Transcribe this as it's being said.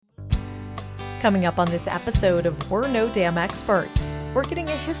Coming up on this episode of We're No Damn Experts, we're getting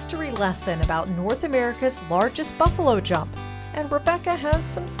a history lesson about North America's largest buffalo jump, and Rebecca has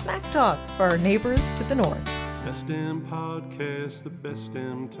some smack talk for our neighbors to the north. Best damn podcast, the best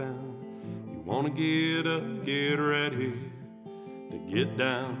damn town. You want to get up, get ready to get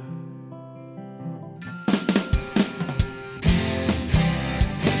down.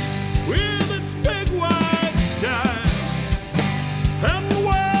 With its big wide sky and the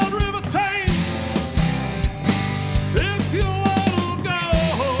wild river Thames. If you want to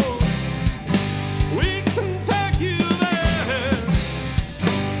go, we can take you there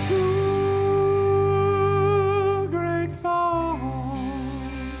to Great Falls,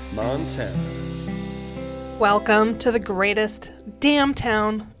 Montana. Welcome to the greatest damn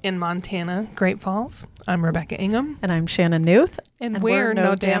town in Montana, Great Falls. I'm Rebecca Ingham. And I'm Shannon Newth. And we're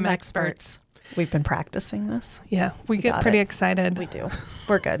no damn experts. We've been practicing this. Yeah, we get pretty excited. We do.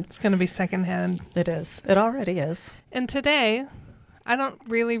 We're good. It's going to be secondhand. It is. It already is. And today, I don't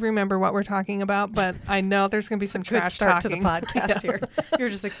really remember what we're talking about, but I know there's going to be some trash start talking. to the podcast here. You're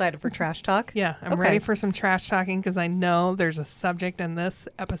just excited for trash talk? Yeah, I'm ready for some trash talking because I know there's a subject in this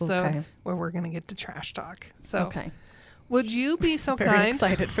episode where we're going to get to trash talk. So, would you be so Very kind?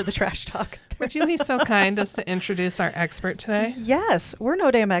 excited for the trash talk. Would you be so kind as to introduce our expert today? Yes, we're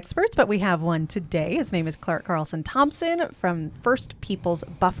no damn experts, but we have one today. His name is Clark Carlson Thompson from First Peoples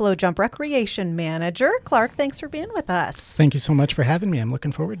Buffalo Jump Recreation Manager. Clark, thanks for being with us. Thank you so much for having me. I'm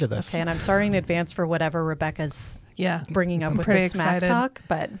looking forward to this. Okay, and I'm sorry in advance for whatever Rebecca's bringing up with the smack talk,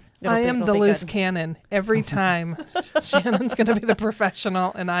 but I am the loose good. Cannon. Every time Shannon's going to be the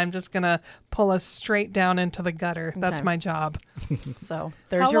professional, and I'm just going to pull us straight down into the gutter. That's my job. So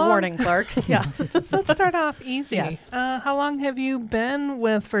there's your warning, Clark. Yeah. So let's start off easy. Yes. How long have you been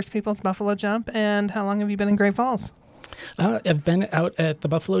with First Peoples Buffalo Jump, and how long have you been in Great Falls? I've been out at the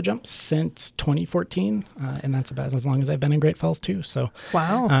Buffalo Jump since 2014, and that's about as long as I've been in Great Falls, too. So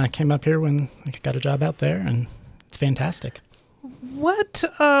I came up here when I got a job out there, and it's fantastic. What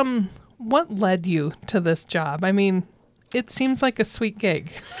led you to this job? I mean, it seems like a sweet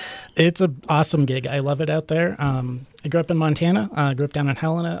gig. It's an awesome gig. I love it out there. I grew up in Montana. Grew up down in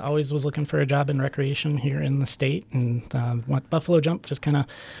Helena. Always was looking for a job in recreation here in the state. And Buffalo Jump just kind of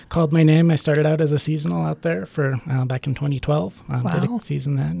called my name. I started out as a seasonal out there for back in 2012. Did a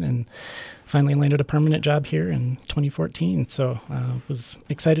season then and finally landed a permanent job here in 2014. So was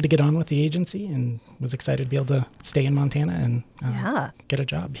excited to get on with the agency and was excited to be able to stay in Montana and get a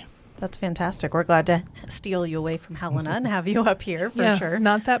job. That's fantastic. We're glad to steal you away from Helena and have you up here for sure.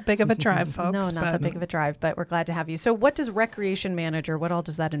 Not that big of a drive, folks. No, not that big of a drive, but we're glad to have you. So what does recreation manager, what all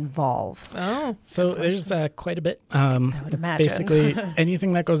does that involve? So there's quite a bit. I would imagine. Basically,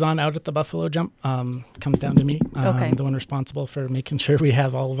 anything that goes on out at the Buffalo Jump comes down to me. I'm the one responsible for making sure we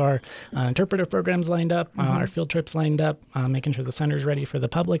have all of our interpretive programs lined up, our field trips lined up, making sure the center's ready for the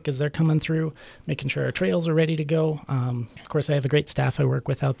public as they're coming through, making sure our trails are ready to go. Of course, I have a great staff I work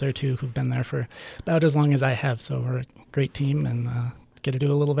with out there, too, who've been there for about as long as I have. So we're a great team and get to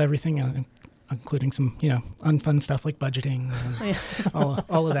do a little of everything, including some, unfun stuff like budgeting and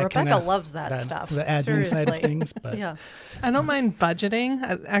all of that. Rebecca loves that stuff. The admin side of things. But I don't mind budgeting.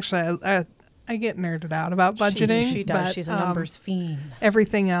 I get nerded out about budgeting. She does. But, she's a numbers fiend.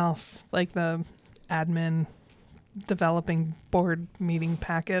 Everything else, like the admin, developing board meeting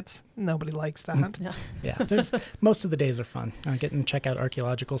packets, nobody likes that. There's most of the days are fun. Getting to check out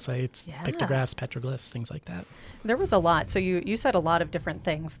archaeological sites, pictographs, petroglyphs, things like that. There was a lot. So you said a lot of different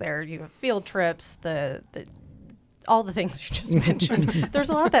things there. You have field trips, the all the things you just mentioned. There's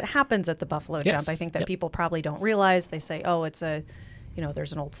a lot that happens at the Buffalo Jump. I think that people probably don't realize. They say, it's a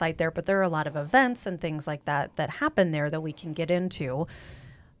there's an old site there, but there are a lot of events and things like that happen there that we can get into.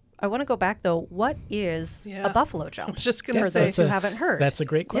 I want to go back, though. What is a buffalo jump? I was just going to say. For those who haven't heard. That's a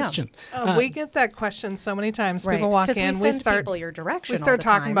great question. We get that question so many times. Right. People walk in. We send people your direction. We start all the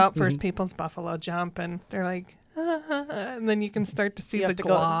talking time. about First Peoples Buffalo Jump, and they're like, and then you can start to see the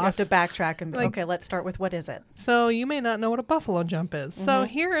gloss. You have to backtrack and let's start with what is it? So you may not know what a buffalo jump is. So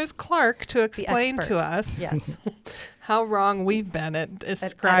here is Clark to explain to us how wrong we've been at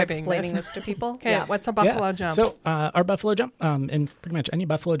explaining this to people. Okay, what's a buffalo jump? So our buffalo jump, and pretty much any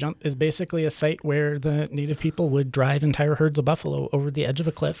buffalo jump, is basically a site where the native people would drive entire herds of buffalo over the edge of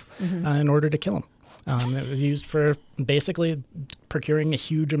a cliff in order to kill them. It was used for basically procuring a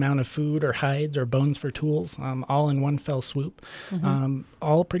huge amount of food or hides or bones for tools, all in one fell swoop.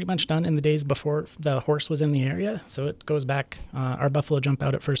 All pretty much done in the days before the horse was in the area. So it goes back, our buffalo jump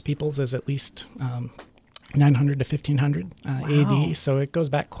out at First Peoples is at least 900 to 1500 AD. So it goes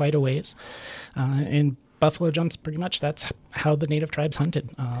back quite a ways. And buffalo jumps, pretty much that's how the native tribes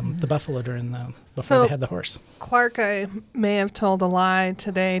hunted the buffalo before they had the horse. Clark, I may have told a lie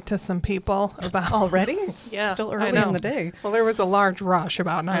today to some people about already. It's still early in the day. Well, there was a large rush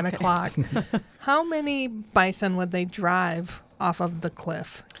about 9 o'clock. How many bison would they drive off of the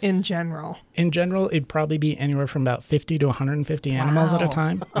cliff in general? In general, it'd probably be anywhere from about 50 to 150 animals at a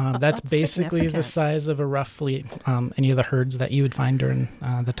time. That's basically the size of a roughly any of the herds that you would find during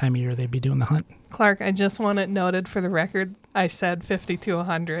the time of year they'd be doing the hunt. Clark, I just want it noted for the record, I said 50 to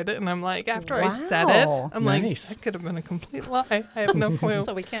 100, and I'm like, after I said it, I'm like, that could have been a complete lie. I have no clue.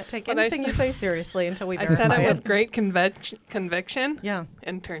 So we can't take anything you say seriously until we verify I said it with great conviction. Yeah.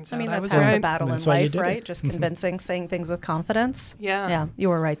 And turns out I was half right. the battle in life, right? Just convincing, saying things with confidence. Yeah. Yeah, you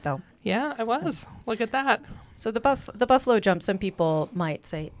were right, though. Yeah, I was. Look at that. So the buffalo jump, some people might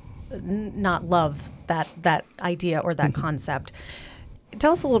say not love that idea or that concept.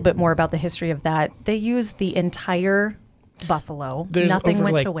 Tell us a little bit more about the history of that. They use the entire buffalo. Nothing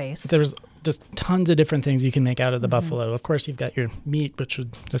went to waste. There's just tons of different things you can make out of the buffalo. Of course, you've got your meat, which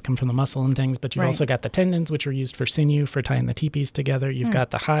would just come from the muscle and things, but you've also got the tendons, which are used for sinew, for tying the teepees together. You've got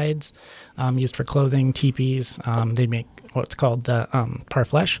the hides used for clothing, teepees. They make what's called the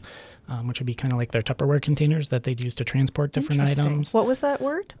parfleche, which would be kind of like their Tupperware containers that they'd use to transport different items. What was that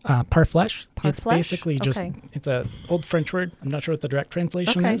word? Parfleche. It's basically just, it's an old French word. I'm not sure what the direct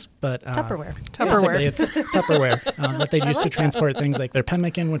translation is, but Tupperware. Basically, it's Tupperware that they'd use to transport things like their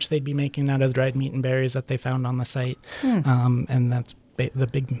pemmican, which they'd be making out of dried meat and berries that they found on the site. And that's the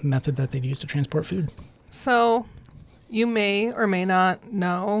big method that they'd use to transport food. So you may or may not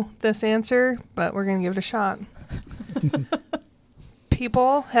know this answer, but we're going to give it a shot.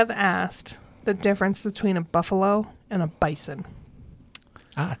 People have asked the difference between a buffalo and a bison.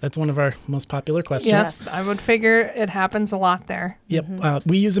 That's one of our most popular questions. Yes, I would figure it happens a lot there. Yep.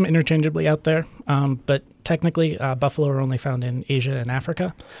 We use them interchangeably out there, but technically buffalo are only found in Asia and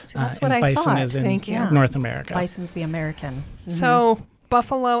Africa. See, that's what I bison thought. is in North America. Bison's the American. So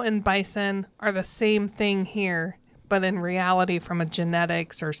buffalo and bison are the same thing here, but in reality, from a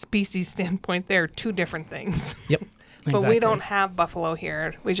genetics or species standpoint, they're two different things. Yep. But we don't have buffalo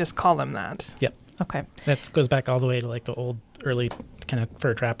here. We just call them that. Yep. Okay. That goes back all the way to like the old early kind of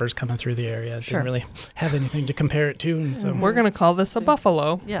fur trappers coming through the area. Didn't really have anything to compare it to. And so we're going to call this a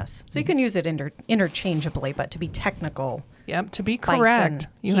buffalo. Yes. So you can use it interchangeably, but to be technical. Yep. To be correct,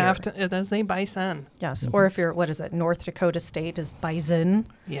 you have to, it is a bison. Yes. Or if you're, North Dakota State is bison.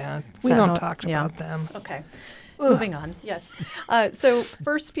 Yeah. We don't talk about them. Okay. Moving on. Yes. So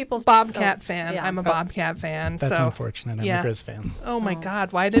first people's Bobcat fan. Yeah. I'm a Bobcat fan. That's unfortunate. I'm a Grizz fan. Oh my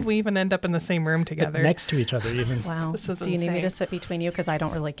God. Why did we even end up in the same room together? Next to each other even. Wow. This is Do you need me to sit between you? Because I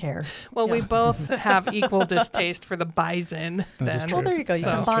don't really care. Well, we both have equal distaste for the bison. Well, there you go. You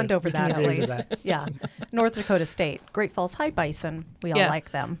can bond over that at least. Yeah. North Dakota State. Great Falls High Bison. We all like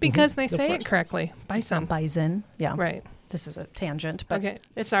them. Because they say it correctly. Bison. Bison. Yeah. Right. This is a tangent, but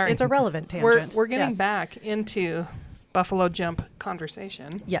it's a relevant tangent. We're getting back into buffalo jump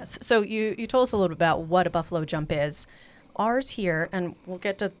conversation. Yes. So you told us a little bit about what a buffalo jump is. Ours here, and we'll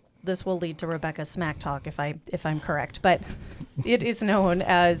get to this, will lead to Rebecca's smack talk if I'm correct, but it is known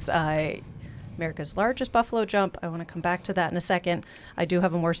as America's largest buffalo jump. I want to come back to that in a second. I do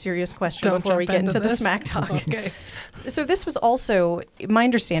have a more serious question before we get into the smack talk. Okay. So this was also, my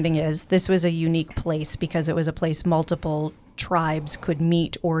understanding is, this was a unique place because it was a place multiple tribes could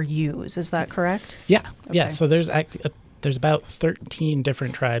meet or use. Is that correct? Yeah. Okay. Yeah. So there's about 13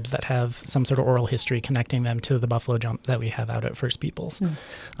 different tribes that have some sort of oral history connecting them to the buffalo jump that we have out at First Peoples.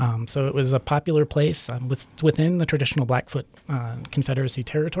 So it was a popular place within the traditional Blackfoot Confederacy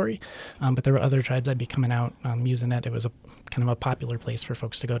territory, but there were other tribes that'd be coming out using it. It was a kind of a popular place for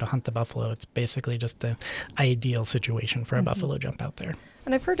folks to go to hunt the buffalo. It's basically just an ideal situation for a buffalo jump out there.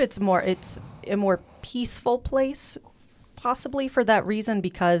 And I've heard it's a more peaceful place, possibly for that reason,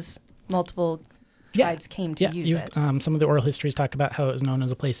 because multiple tribes came to use it. Some of the oral histories talk about how it was known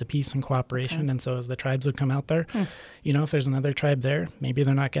as a place of peace and cooperation, and so as the tribes would come out there, if there's another tribe there, maybe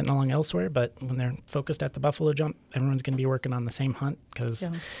they're not getting along elsewhere, but when they're focused at the buffalo jump, everyone's going to be working on the same hunt, because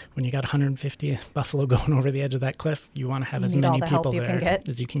when you got 150 buffalo going over the edge of that cliff, you want to have as many people there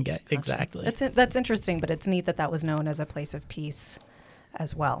as you can get. Exactly. That's interesting, but it's neat that was known as a place of peace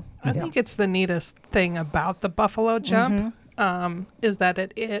as well. I think it's the neatest thing about the buffalo jump is that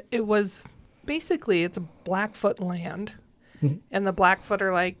it was basically, it's Blackfoot land, and the Blackfoot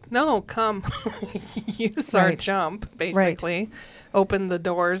are like, no, come use our jump, basically. Open the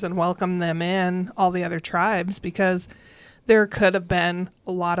doors and welcome them in, all the other tribes, because there could have been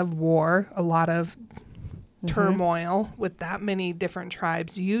a lot of war, a lot of turmoil with that many different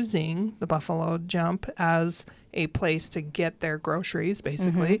tribes using the buffalo jump as a place to get their groceries,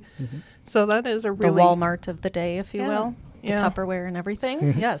 basically. So that is a really... The Walmart of the day, if you will. Yeah. The Tupperware and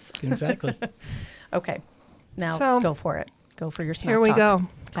everything. Yes. Exactly. Okay. Now go for it. Go for your smack Here we talk. go,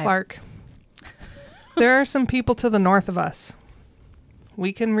 Okay. Clark. There are some people to the north of us.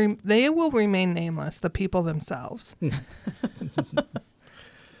 They will remain nameless, the people themselves.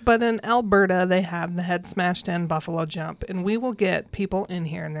 But in Alberta, they have the Head Smashed In Buffalo Jump, and we will get people in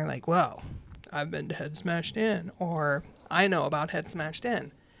here, and they're like, "Whoa, I've been to Head Smashed In," or "I know about Head Smashed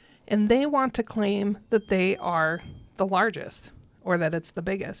In," and they want to claim that they are the largest or that it's the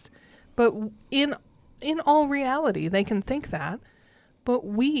biggest. But in all reality, they can think that. But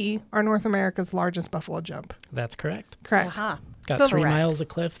we are North America's largest buffalo jump. That's correct. Correct. Aha. Got So 3 correct. miles of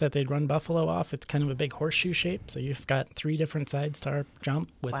cliff that they'd run buffalo off. It's kind of a big horseshoe shape. So you've got 3 different sides to our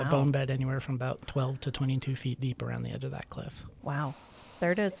jump with a Wow. bone bed anywhere from about 12 to 22 feet deep around the edge of that cliff. Wow.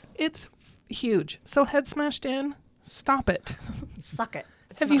 There it is. It's huge. So Head Smashed In, stop it. Suck it.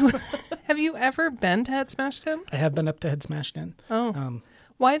 It's Have you ever been to Head Smashed In? I have been up to Head Smashed In. Oh.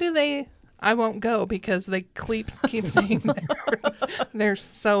 Why do they... I won't go because they keep saying they're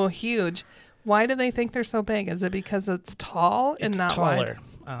so huge. Why do they think they're so big? Is it because it's tall and It's not taller.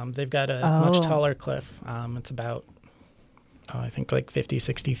 wide? They've got a much taller cliff. It's about, I think, like 50,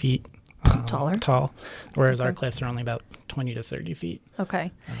 60 feet Taller? tall, whereas our Okay. cliffs are only about 20 to 30 feet.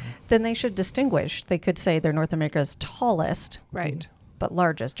 Okay. Then they should distinguish. They could say they're North America's tallest, Right. but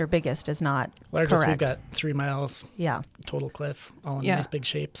largest or biggest is not Largest, correct. we've got 3 miles Yeah. total cliff, all in Yeah. a nice big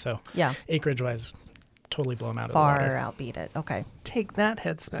shape. So Yeah. acreage-wise, totally blow them out of the Far water. outbeat it. Okay. Take that,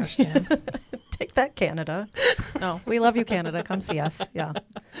 Head Smashed In. Take that, Canada. No, we love you, Canada. Come see us. Yeah.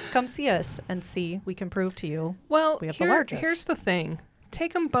 Come see us and see. We can prove to you. Well, We have the largest. here's the thing.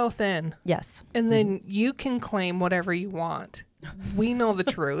 Take them both in, Yes. and then you can claim whatever you want. We know the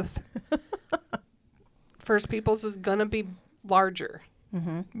truth. First Peoples is going to be larger.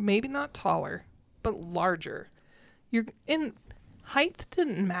 Maybe not taller, but larger. You're in height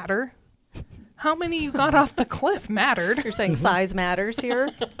didn't matter. How many you got off the cliff mattered. You're saying size matters here?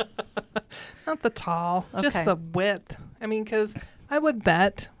 Not the tall, just Okay. the width. I mean, because I would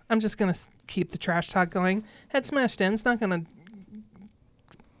bet, I'm just going to keep the trash talk going. Head Smashed In's not going to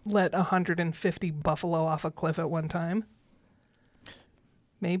let 150 buffalo off a cliff at one time.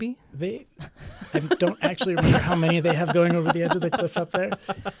 Maybe. I don't actually remember how many they have going over the edge of the cliff up there.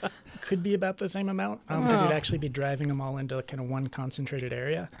 Could be about the same amount because you'd actually be driving them all into kind of one concentrated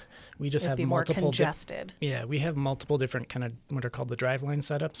area. We just It'd have be more multiple congested. we have multiple different kind of what are called the drive line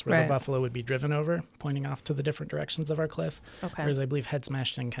setups where Right. the buffalo would be driven over, pointing off to the different directions of our cliff. Okay. Whereas I believe Head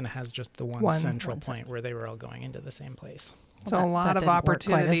Smashed In kind of has just the one central point where they were all going into the same place. So Well, a lot that of didn't work quite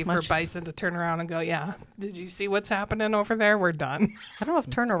opportunity as for much. bison to turn around and go, yeah, did you see what's happening over there? We're done. I don't know if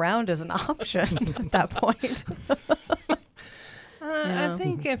turn around is an option at that point. I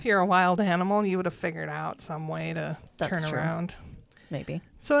think if you're a wild animal, you would have figured out some way to That's turn true. around. Maybe.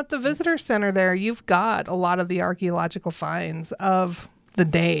 So at the visitor center there, you've got a lot of the archaeological finds of the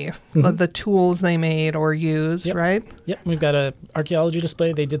day, the tools they made or used, Yep. right? Yep, we've got a archaeology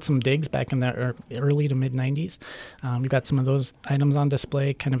display. They did some digs back in the early to mid 90s. We've got some of those items on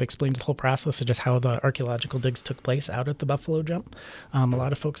display. Kind of explains the whole process of just how the archaeological digs took place out at the Buffalo Jump. A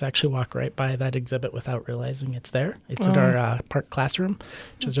lot of folks actually walk right by that exhibit without realizing it's there. It's at our park classroom,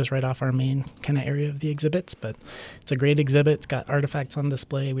 which is just right off our main kind of area of the exhibits. But it's a great exhibit. It's got artifacts on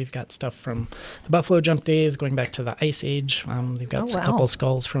display. We've got stuff from the Buffalo Jump days going back to the Ice Age. They've got a couple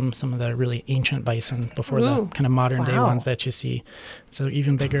skulls from some of the really ancient bison before the kind of modern day ones that you see. So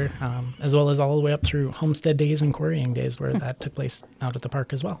even bigger, as well as all the way up through homestead days and quarrying days where that took place out at the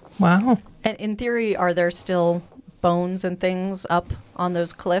park as well. Wow. And in theory, are there still bones and things up on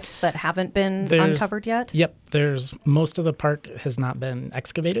those cliffs that haven't been uncovered yet? Yep. There's most of the park has not been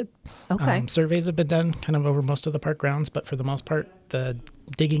excavated. Okay. Surveys have been done kind of over most of the park grounds, but for the most part, the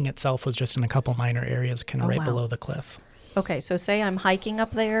digging itself was just in a couple minor areas kind of right below the cliff. Okay, so say I'm hiking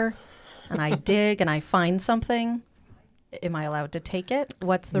up there and I dig and I find something. Am I allowed to take it?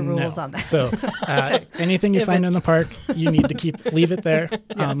 What's the rules on that? So anything you find in the park, you need to leave it there.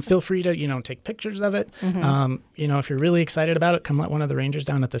 Feel free to, take pictures of it. If you're really excited about it, come let one of the rangers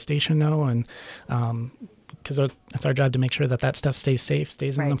down at the station know and because it's our job to make sure that stuff stays safe,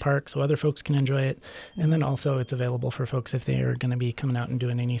 stays in the park, so other folks can enjoy it. And then also it's available for folks if they are going to be coming out and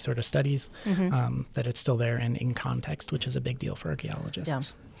doing any sort of studies, that it's still there and in context, which is a big deal for archaeologists. Yeah.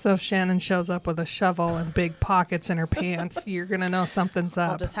 So if Shannon shows up with a shovel and big pockets in her pants, you're going to know something's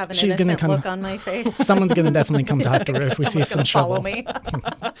up. I'll just have an innocent look on my face. Someone's going to definitely come talk to her if we see some shovel. Follow me.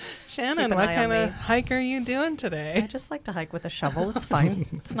 Shannon, what kind of hike are you doing today? I just like to hike with a shovel. It's fine.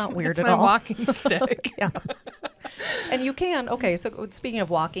 It's not weird at my all. Walking stick. Yeah. And you can, so speaking of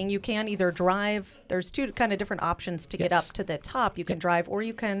walking, you can either drive. There's two kind of different options to get up to the top. You can drive or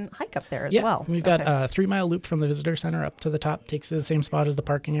you can hike up there as well. We've got a 3-mile loop from the visitor center up to the top, takes you to the same spot as the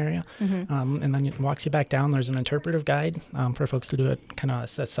parking area, and then it walks you back down. There's an interpretive guide for folks to do it kind of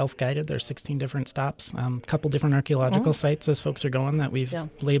self-guided. There's 16 different stops, a couple different archaeological sites as folks are going that we've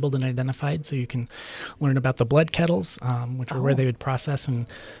labeled and identified, so you can learn about the blood kettles, which are where they would process and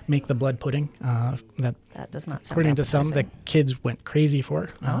make the blood pudding. That does not sound according to some, the kids went crazy for.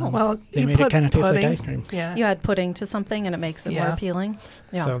 Well, they made it kind of taste like ice cream. Yeah. You add pudding to something and it makes it more appealing.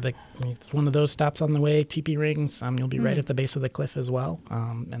 Yeah. So it's one of those stops on the way, teepee rings. You'll be right at the base of the cliff as well.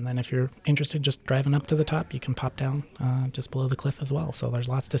 And then if you're interested just driving up to the top, you can pop down just below the cliff as well. So there's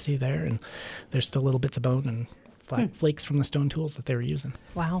lots to see there, and there's still little bits of bone and flakes from the stone tools that they were using.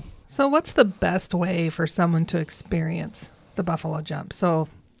 Wow. So what's the best way for someone to experience the buffalo jump? So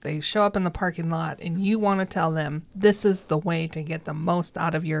they show up in the parking lot and you want to tell them this is the way to get the most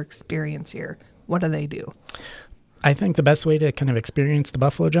out of your experience here. What do they do? I think the best way to kind of experience the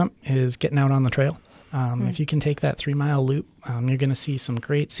buffalo jump is getting out on the trail. If you can take that 3-mile loop, you're going to see some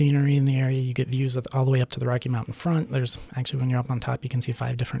great scenery in the area. You get views all the way up to the Rocky Mountain front. There's actually, when you're up on top, you can see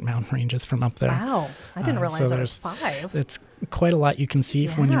 5 different mountain ranges from up there. Wow. I didn't realize there was 5. It's quite a lot you can see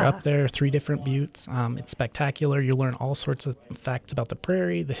when you're up there. 3 different buttes. It's spectacular. You learn all sorts of facts about the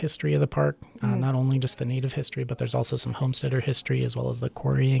prairie, the history of the park, not only just the native history, but there's also some homesteader history as well as the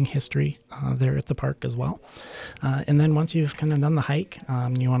quarrying history there at the park as well. And then once you've kind of done the hike,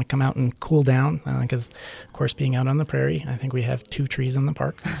 you want to come out and cool down because, of course, being out on the prairie, I think we have 2 trees in the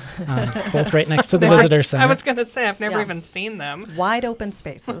park, both right next to the visitor center. I was going to say, I've never even seen them. Wide open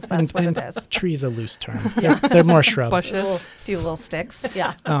spaces. That's what it is. Trees a loose term. They're more shrubs. Bushes. A few little sticks.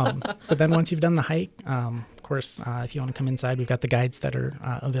 Yeah. But then once you've done the hike, of course, if you want to come inside, we've got the guides that are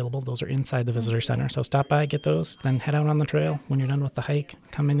available. Those are inside the visitor center. So stop by, get those, then head out on the trail. When you're done with the hike,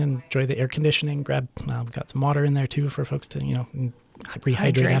 come in and enjoy the air conditioning. We've got some water in there too for folks to,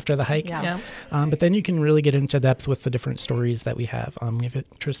 rehydrate after the hike. Yeah. But then you can really get into depth with the different stories that we have. We have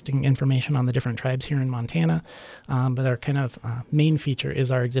interesting information on the different tribes here in Montana, but our kind of main feature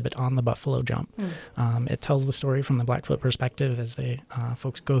is our exhibit on the buffalo jump. It tells the story from the Blackfoot perspective as they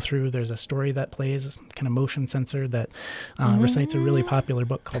folks go through. There's a story that plays, kind of motion censored, that recites a really popular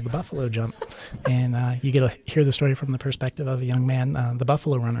book called The Buffalo Jump. And you get to hear the story from the perspective of a young man, the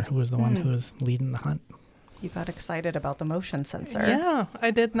buffalo runner, who was the one who was leading the hunt. You got excited about the motion sensor. Yeah, I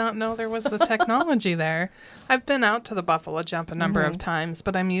did not know there was the technology there. I've been out to the buffalo jump a number of times,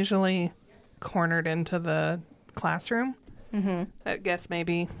 but I'm usually cornered into the classroom. I guess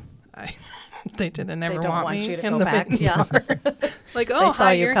maybe they didn't ever want me you to in go the back. Yeah. Like, oh, saw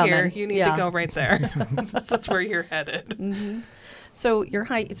hi, you you're coming. here. You need to go right there. This is where you're headed. So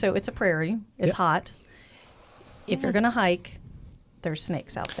so it's a prairie. It's hot. If you're going to hike, there's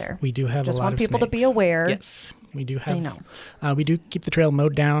snakes out there. We do have Just a lot of want people snakes. to be aware. Yes, we do have. We do keep the trail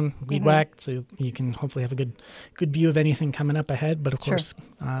mowed down, weed whacked, so you can hopefully have a good view of anything coming up ahead. But of course,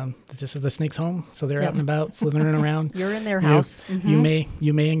 this is the snake's home, so they're out and about, slithering around. You're in their house. You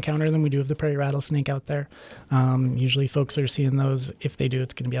may encounter them. We do have the prairie rattlesnake out there. Usually, folks are seeing those. If they do,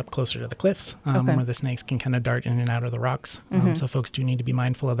 it's going to be up closer to the cliffs, where the snakes can kind of dart in and out of the rocks. So folks do need to be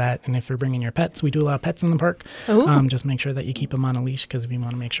mindful of that. And if you're bringing your pets, we do allow pets in the park. Just make sure that you keep them on a leash because we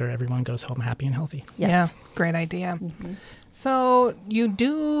want to make sure everyone goes home happy and healthy. Yes. Yeah, great idea. So you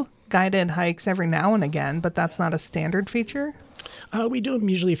do guided hikes every now and again, but that's not a standard feature? We do them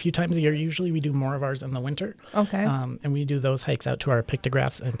usually a few times a year. Usually we do more of ours in the winter. Okay. And we do those hikes out to our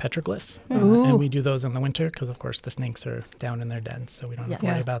pictographs and petroglyphs. And we do those in the winter because, of course, the snakes are down in their dens, so we don't have to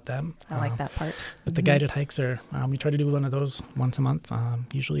worry about them. I like that part. But the guided hikes are, we try to do one of those once a month,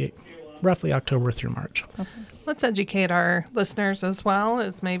 usually roughly October through March. Okay. Let's educate our listeners as well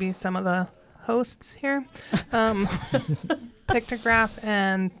as maybe some of the hosts here. Pictograph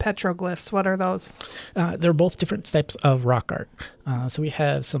and petroglyphs, what are those? They're both different types of rock art. So we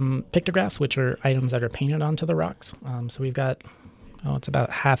have some pictographs, which are items that are painted onto the rocks. So we've got, it's about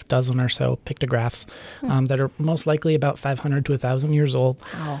half dozen or so pictographs that are most likely about 500 to 1,000 years old.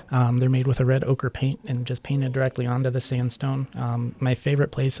 Wow. They're made with a red ochre paint and just painted directly onto the sandstone. My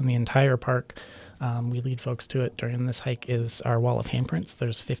favorite place in the entire park we lead folks to it during this hike is our wall of handprints.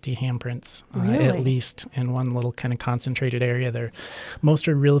 There's 50 handprints Really? at least in one little kind of concentrated area. Most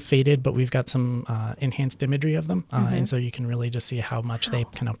are real faded, but we've got some enhanced imagery of them. And so you can really just see how much they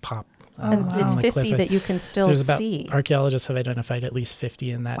kind of pop. And it's on the 50 cliff. that you can still There's about, see. archaeologists have identified at least 50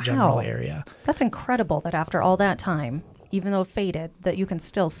 in that general area. That's incredible that after all that time, even though faded, that you can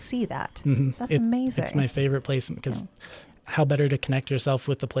still see that. That's amazing. It's my favorite place because how better to connect yourself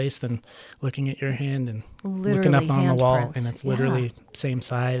with the place than looking at your hand and looking up on the wall, and it's literally same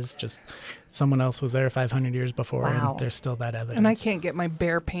size, just someone else was there 500 years before, and there's still that evidence. And I can't get my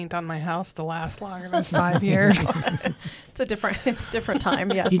bear paint on my house to last longer than 5 years. It's a different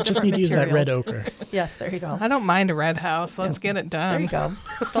time, yes. You just need to use that red ochre. Yes, there you go. I don't mind a red house. Let's get it done. There you go.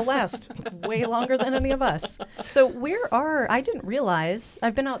 They'll last way longer than any of us. So I didn't realize,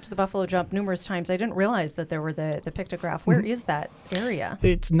 I've been out to the Buffalo Jump numerous times. I didn't realize that there were the pictograph. Where is that area?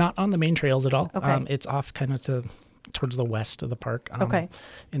 It's not on the main trails at all. Okay. It's off kind of towards the west of the park. Okay.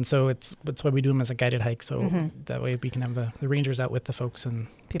 And so that's why we do them as a guided hike. So that way we can have the rangers out with the folks and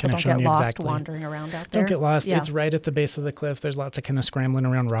people kind don't of showing get you lost exactly. wandering around out there. Don't get lost. Yeah. It's right at the base of the cliff. There's lots of kind of scrambling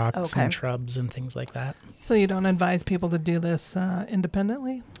around rocks and shrubs and things like that. So you don't advise people to do this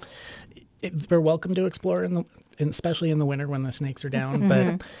independently? They're welcome to explore especially in the winter when the snakes are down.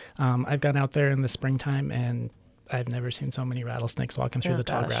 But I've gone out there in the springtime and I've never seen so many rattlesnakes walking through the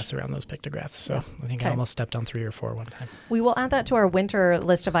tall grass around those pictographs. So I think I almost stepped on 3 or 4 one time. We will add that to our winter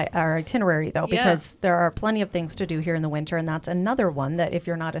list of our itinerary, though, because there are plenty of things to do here in the winter. And that's another one that if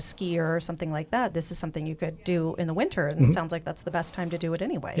you're not a skier or something like that, this is something you could do in the winter. And it sounds like that's the best time to do it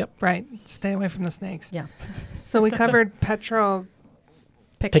anyway. Yep. Right. Stay away from the snakes. Yeah. So we covered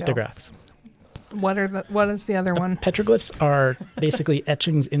Pictographs. What is the other one? Petroglyphs are basically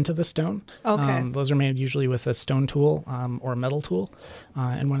etchings into the stone. Okay. Those are made usually with a stone tool or a metal tool.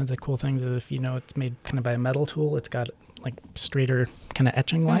 And one of the cool things is if you know it's made kind of by a metal tool, it's got like straighter kind of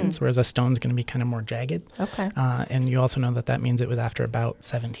etching lines, whereas a stone's going to be kind of more jagged. Okay. And you also know that means it was after about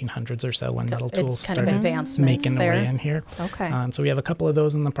 1700s or so when metal tools kind of started advancements making there. their way in here. Okay. So we have a couple of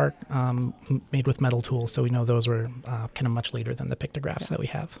those in the park made with metal tools, so we know those were kind of much later than the pictographs that we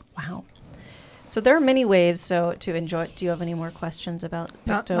have. Wow. So there are many ways to enjoy it. Do you have any more questions about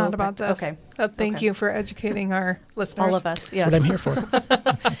Not about this. Okay. Thank you for educating our listeners. All of us, yes. That's what I'm here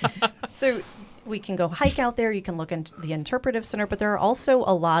for. So we can go hike out there. You can look into the interpretive center, but there are also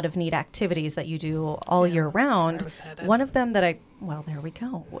a lot of neat activities that you do all year round. One of them that there we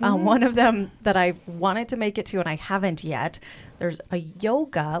go. One of them that I wanted to make it to and I haven't yet. There's a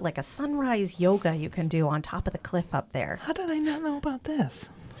yoga, like a sunrise yoga you can do on top of the cliff up there. How did I not know about this?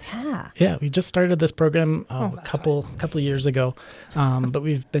 Yeah, we just started this program a couple of years ago, but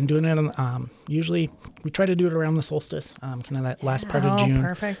we've been doing it. Usually, we try to do it around the solstice, kind of that last part of June.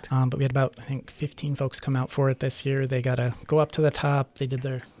 Perfect. But we had about 15 folks come out for it this year. They got to go up to the top. They did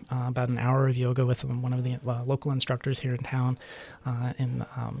their about an hour of yoga with one of the local instructors here in town, and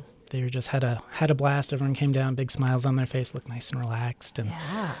they just had a blast. Everyone came down, big smiles on their face, looked nice and relaxed. And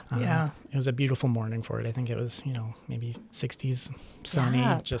it was a beautiful morning for it. I think it was, maybe 60s,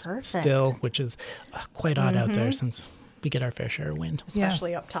 sunny, just perfect. still, which is quite odd out there since we get our fair share of wind.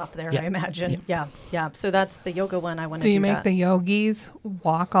 Especially up top there, I imagine. Yeah. So that's the yoga one I want to do. Do you make the yogis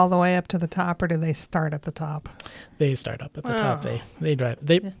walk all the way up to the top, or do they start at the top? They start up at the top. They drive.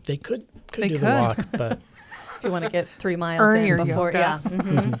 They could do the walk, but... If you want to get 3 miles earn in your before,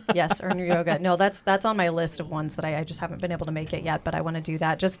 yoga. Yes, earn your yoga. No, that's on my list of ones that I just haven't been able to make it yet, but I want to do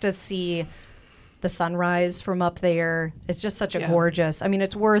that just to see the sunrise from up there. It's just such a gorgeous. I mean,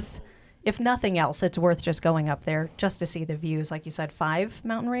 it's worth, if nothing else, it's worth just going up there just to see the views. Like you said, 5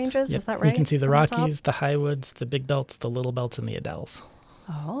 mountain ranges. Yep. Is that right? You can see the From Rockies, the Highwoods, the Big Belts, the Little Belts, and the Adels.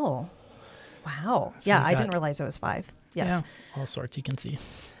 Oh, wow! So I didn't realize it was 5. Yes, all sorts you can see.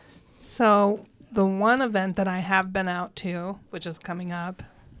 So the one event that I have been out to, which is coming up,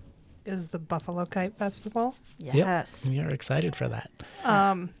 is the Buffalo Kite Festival. Yes. Yep. We are excited for that.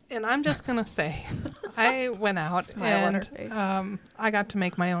 And I'm just going to say, I went out Smile on her and face. I got to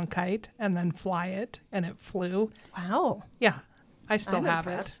make my own kite and then fly it, and it flew. Wow. Yeah, I still I'm have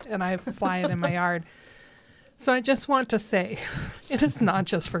impressed. it, and I fly it in my yard. So I just want to say, it is not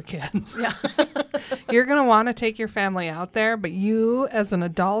just for kids. Yeah. You're going to want to take your family out there, but you as an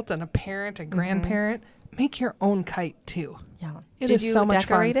adult and a parent, a grandparent, make your own kite too. Yeah. It Did is you so much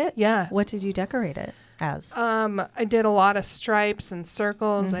decorate fun. it? Yeah. What did you decorate it as? I did a lot of stripes and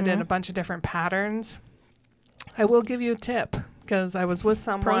circles. I did a bunch of different patterns. I will give you a tip because I was with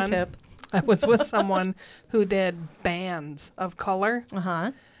someone. Pro tip. I was with someone who did bands of color.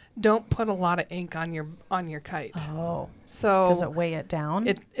 Uh-huh. don't put a lot of ink on your kite. Oh. So does it weigh it down?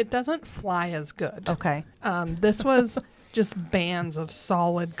 It doesn't fly as good. Okay. This was just bands of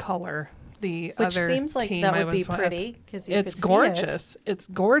solid color. Which seems like that would be pretty because it's gorgeous. It's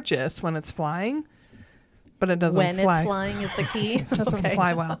gorgeous when it's flying, but it doesn't when fly. When it's flying is the key. It doesn't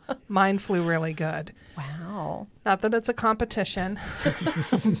fly well. Mine flew really good. Wow. Not that it's a competition,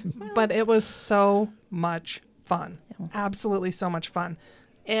 but it was so much fun. Yeah. Absolutely so much fun.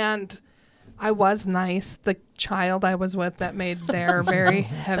 And I was nice. The child I was with that made their very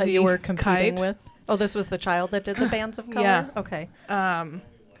heavy that you were competing kite. With? Oh, this was the child that did the bands of color? Yeah. Okay.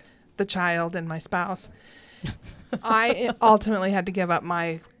 The child and my spouse. I ultimately had to give up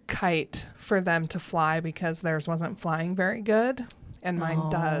my kite for them to fly because theirs wasn't flying very good and mine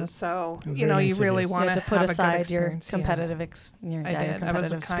does. So, you know, you really want to put aside your competitive I did. I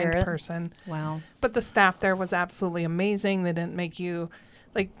was a kind person. Wow. But the staff there was absolutely amazing. They didn't make you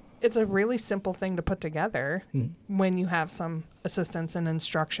it's a really simple thing to put together when you have some assistance and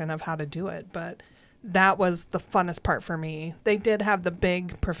instruction of how to do it. But that was the funnest part for me. They did have the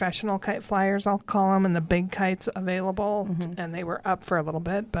big professional kite flyers, I'll call them, and the big kites available, and they were up for a little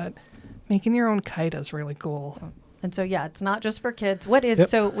bit, but making your own kite is really cool. And so, yeah, it's not just for kids. What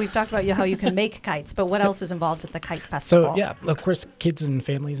is, so we've talked about how you can make kites, but what else is involved with the kite festival? So, yeah, of course, kids and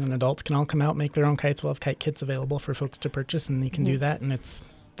families and adults can all come out, make their own kites. We'll have kite kits available for folks to purchase, and you can do that, and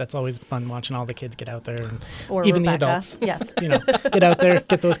that's always fun watching all the kids get out there, and or even Rebecca. the adults. Yes, get out there,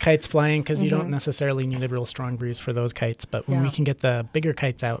 get those kites flying because you don't necessarily need a real strong breeze for those kites. But when we can get the bigger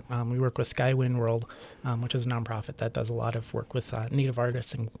kites out, we work with Skywind World, which is a nonprofit that does a lot of work with Native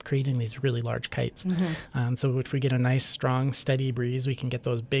artists and creating these really large kites. So if we get a nice, strong, steady breeze, we can get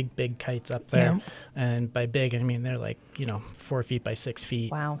those big kites up there. And by big, I mean they're 4 feet by 6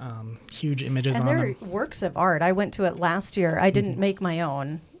 feet. Wow, huge images on them. them. And they're works of art. I went to it last year. I didn't make my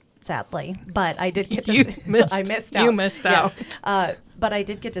own, sadly, but I did get to see. I missed out. You missed out. But I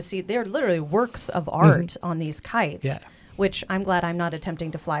did get to see. They're literally works of art on these kites, which I'm glad I'm not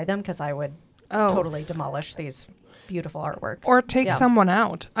attempting to fly them because I would totally demolish these beautiful artworks. Or take someone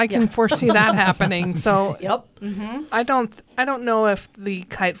out. I can foresee that happening. So I don't know if the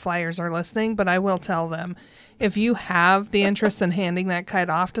kite flyers are listening, but I will tell them. If you have the interest in handing that kite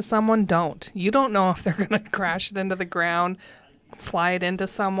off to someone, don't. You don't know if they're going to crash it into the ground, fly it into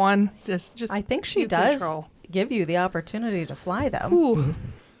someone. Just I think she does give you the opportunity to fly them. Ooh.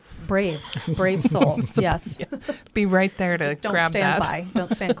 Brave soul. Yes. Be right there to just don't grab stand that. by.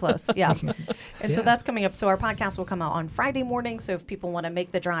 Don't stand close. Yeah. And so that's coming up. So our podcast will come out on Friday morning. So if people want to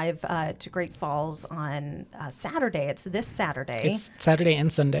make the drive to Great Falls on Saturday, it's this Saturday. It's Saturday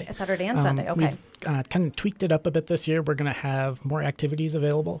and Sunday. Saturday and Sunday. Okay. We've kind of tweaked it up a bit this year. We're going to have more activities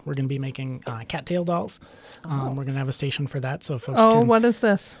available. We're going to be making cattail dolls. We're going to have a station for that. So folks can... what is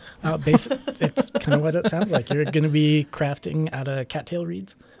this? It's kind of what it sounds like. You're going to be crafting out of cattail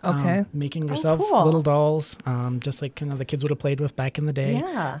reeds. Okay. Making yourself little dolls, just like the kids would have played with back in the day.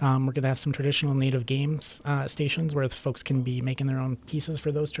 Yeah. We're going to have some traditional Native games stations where the folks can be making their own pieces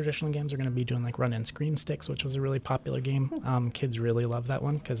for those traditional games. We're going to be doing Run and Scream Sticks, which was a really popular game. Kids really love that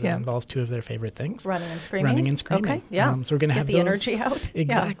one because it involves two of their favorite things. Running and screaming. Okay, yeah. So we're going to have the energy out.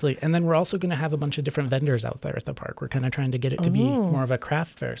 Exactly. And then we're also going to have a bunch of different vendors out there at the park. We're kind of trying to get it to be more of a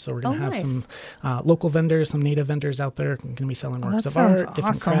craft fair. So we're going to have some local vendors, some Native vendors out there. We're going to be selling works of art,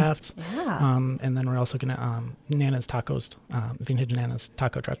 different crafts. Yeah. And then we're also going to, Nana's Tacos, Vintage Nana's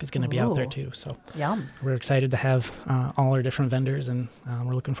taco truck is going to be out there too. So we're excited to have all our different vendors, and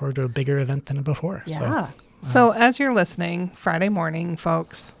we're looking forward to a bigger event than before. Yeah. So as you're listening, Friday morning,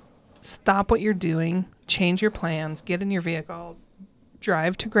 folks, stop what you're doing, change your plans, get in your vehicle,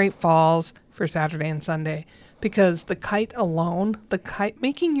 drive to Great Falls for Saturday and Sunday, because the kite alone,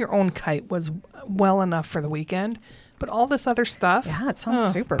 making your own kite was well enough for the weekend. But all this other stuff, it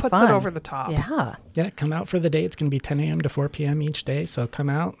sounds super puts fun. It over the top. Yeah, come out for the day. It's going to be 10 a.m. to 4 p.m. each day. So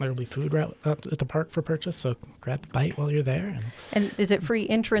come out. There'll be food out at the park for purchase. So grab a bite while you're there. And is it free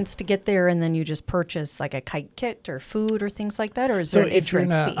entrance to get there, and then you just purchase like a kite kit or food or things like that, or is there an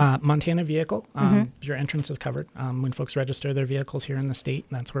entrance fee? If you're in a Montana vehicle, your entrance is covered. When folks register their vehicles here in the state,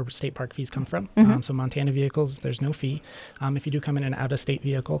 that's where state park fees come from. So Montana vehicles, there's no fee. If you do come in an out-of-state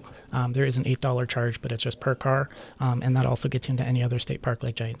vehicle, there is an $8 charge, but it's just per car. and that also gets you into any other state park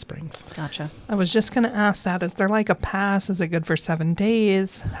like Giant Springs. Gotcha. I was just going to ask that. Is there like a pass? Is it good for 7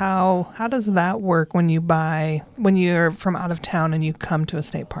 days? How does that work when you're from out of town and you come to a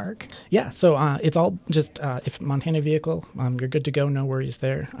state park? Yeah, so it's all just if Montana vehicle, you're good to go, no worries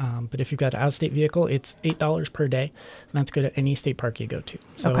there. But if you've got an out-of-state vehicle, it's $8 per day, and that's good at any state park you go to.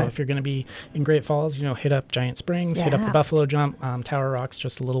 So if you're going to be in Great Falls, hit up Giant Springs, hit up the Buffalo Jump, Tower Rock's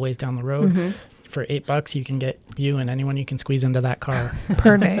just a little ways down the road. For $8, you can get you and anyone you can squeeze into that car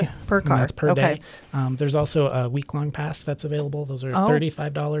per day. Per car. And that's per day. There's also a week-long pass that's available. Those are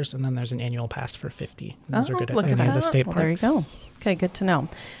 $35, and then there's an annual pass for $50. And those are good at any of the state parks. There you go. Okay, good to know.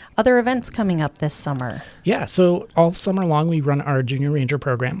 Other events coming up this summer? Yeah, so all summer long we run our Junior Ranger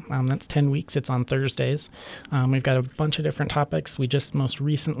program. That's 10 weeks. It's on Thursdays. We've got a bunch of different topics. We just most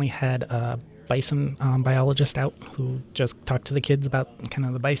recently had a bison biologist out who just talked to the kids about kind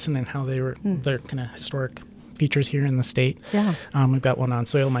of the bison and how they were their kind of historic features here in the state. Yeah. We've got one on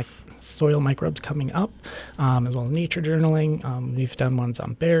soil microbes coming up, as well as nature journaling. We've done ones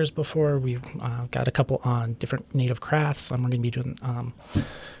on bears before. We've got a couple on different native crafts. We're going to be doing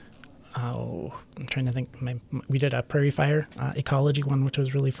I'm trying to think. We did a prairie fire ecology one, which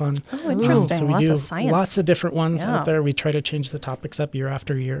was really fun. Oh, interesting. So we lots do of science. Lots of different ones out there. We try to change the topics up year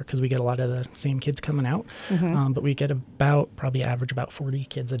after year because we get a lot of the same kids coming out. But we get probably average about 40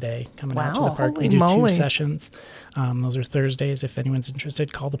 kids a day coming out to the park. Holy we do moly. 2 sessions. Those are Thursdays. If anyone's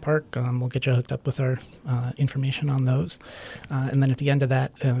interested, call the park. We'll get you hooked up with our information on those. And then at the end of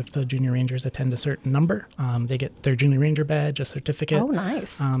that, if the Junior Rangers attend a certain number, they get their Junior Ranger badge, a certificate. Oh,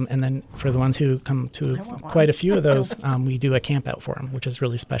 nice. And then for the ones who come to quite a few of those, we do a camp out for them, which is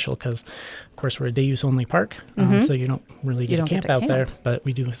really special because, of course, we're a day use only park, so you don't really get to camp out there. But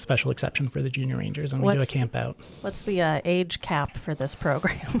we do a special exception for the Junior Rangers, and we do a camp out. What's the age cap for this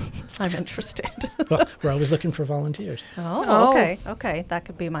program? I'm interested. Well, we're always looking for volunteers. Oh, okay. Okay. That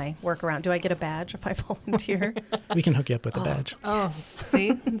could be my workaround. Do I get a badge if I volunteer? We can hook you up with a badge. Oh,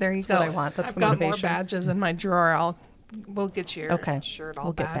 see? There you go. What I want. That's I've the got motivation. more badges in my drawer. We'll get your shirt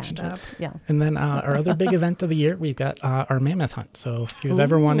all get badged badges. up. Yeah. And then our other big event of the year, we've got our mammoth hunt. So if you've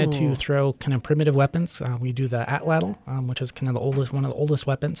ever wanted to throw kind of primitive weapons, we do the atlatl, which is kind of one of the oldest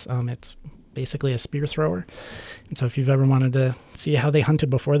weapons. It's basically a spear thrower. And so if you've ever wanted to see how they hunted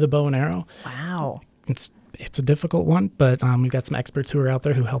before the bow and arrow, Wow. it's a difficult one, but we've got some experts who are out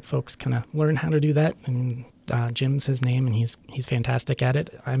there who help folks kind of learn how to do that. And Jim's his name, and he's fantastic at it.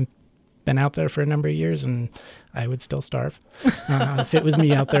 I've been out there for a number of years, and I would still starve. If it was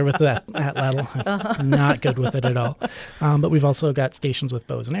me out there with that atlatl, I'm not good with it at all. But we've also got stations with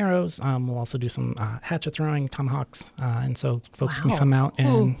bows and arrows. We'll also do some hatchet throwing, tomahawks, and so folks can come out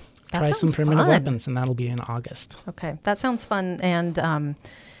and try some primitive weapons, and that'll be in August. Okay, that sounds fun. And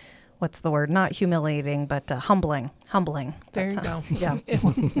what's the word? Not humiliating, but humbling. Humbling. There you go. Yeah. It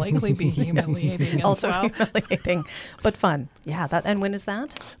will likely be humiliating as Also well. humiliating, but fun. Yeah. And when is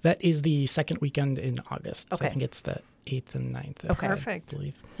that? That is the second weekend in August. Okay. So I think it's the 8th and 9th. Okay. Perfect. I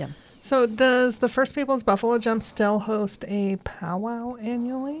believe. Yeah. So does the First Peoples Buffalo Jump still host a powwow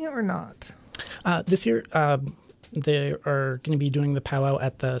annually or not? This year, they are going to be doing the powwow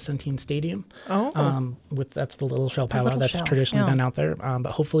at the Centene Stadium. Oh. That's the Little Shell powwow Little that's Shell, traditionally been out there.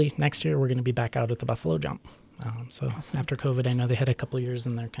 But hopefully next year we're going to be back out at the Buffalo Jump. So after COVID, I know they had a couple of years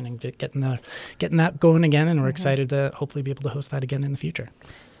and they're kind of getting that going again, and we're excited to hopefully be able to host that again in the future.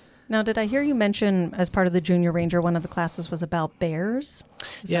 Now, did I hear you mention as part of the Junior Ranger, one of the classes was about bears?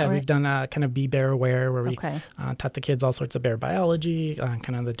 Is that right? We've done kind of Be Bear Aware, where we Okay. taught the kids all sorts of bear biology,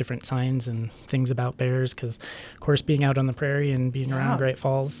 kind of the different signs and things about bears, because, of course, being out on the prairie and being around Great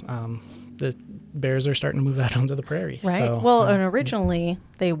Falls, the bears are starting to move out onto the prairie. Right. So, Well, and originally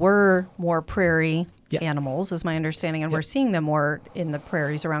they were more prairie Yeah. animals, is my understanding, and Yep. we're seeing them more in the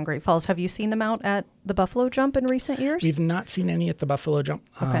prairies around Great Falls. Have you seen them out at the Buffalo Jump in recent years? We've not seen any at the Buffalo Jump.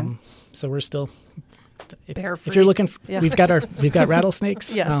 Okay. So we're still. Bear If you're looking, Yeah. we've got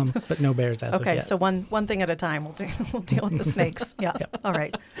rattlesnakes, Yes. but no bears as of Okay, yet. so one thing at a time. We'll deal with the snakes. Yeah. All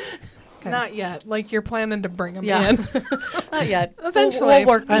right. Okay. Not yet. Like you're planning to bring them Yeah. in. Not yet. Eventually.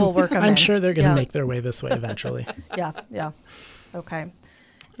 We'll work them in. I'm sure they're going to Yeah. make their way this way eventually. Yeah. Yeah. Okay.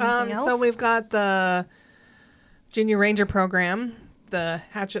 Anything So else? we've got the Junior Ranger program, the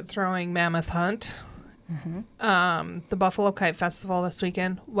hatchet throwing mammoth hunt, the Buffalo Kite Festival this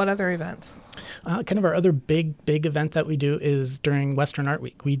weekend. What other events? Kind of our other big event that we do is during Western Art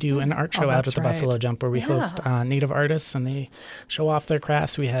Week. We do an art show out at the Buffalo Jump where we host Native artists and they show off their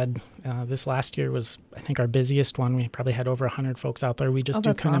crafts. We had this last year was, I think, our busiest one. We probably had over 100 folks out there. We just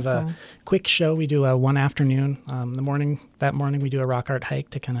do kind of a quick show. We do a one afternoon. That morning we do a rock art hike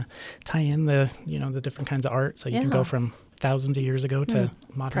to kind of tie in the different kinds of art. So you can go from thousands of years ago to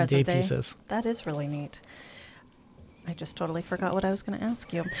modern day pieces. That is really neat. I just totally forgot what I was going to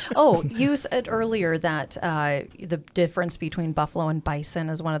ask you. Oh, you said earlier that the difference between buffalo and bison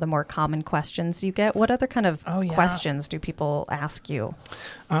is one of the more common questions you get. What other kind of questions do people ask you?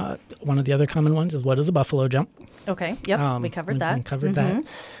 One of the other common ones is, what is a buffalo jump? Okay. Yep. We covered that. We covered that.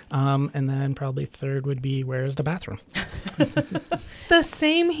 And then probably third would be, where is the bathroom? The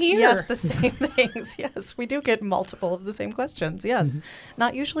same here. Yes, the same things. Yes, we do get multiple of the same questions. Yes.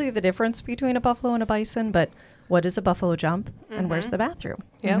 Not usually the difference between a buffalo and a bison, but what is a buffalo jump and where's the bathroom?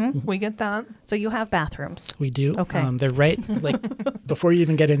 Yeah, we get that. So you have bathrooms. We do. Okay. They're right, like before you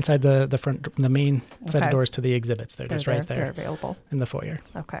even get inside the main set of doors to the exhibits. They're just right there. They're available in the foyer.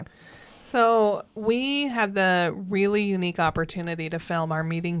 Okay. So we had the really unique opportunity to film our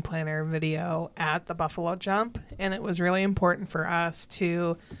meeting planner video at the Buffalo Jump, and it was really important for us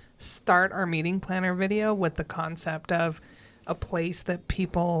to start our meeting planner video with the concept of a place that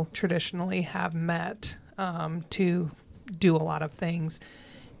people traditionally have met to do a lot of things.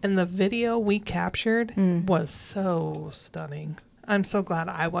 And the video we captured was so stunning. I'm so glad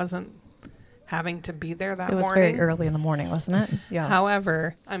I wasn't having to be there that morning. It was very early in the morning, wasn't it? Yeah.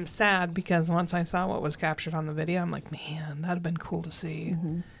 However, I'm sad because once I saw what was captured on the video, I'm like, man, that'd have been cool to see.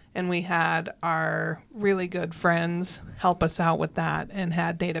 And we had our really good friends help us out with that and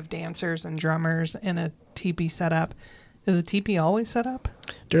had native dancers and drummers and a teepee set up. Is a teepee always set up?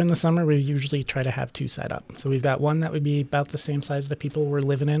 During the summer, we usually try to have two set up. So we've got one that would be about the same size that people were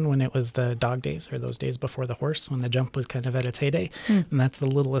living in when it was the dog days, or those days before the horse, when the jump was kind of at its heyday. And that's the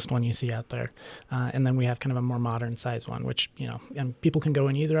littlest one you see out there. And then we have kind of a more modern size one, which, and people can go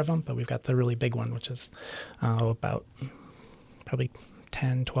in either of them, but we've got the really big one, which is about probably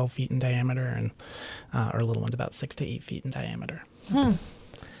 10, 12 feet in diameter, and our little one's about 6 to 8 feet in diameter.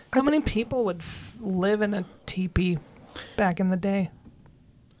 How many people would live in a teepee back in the day?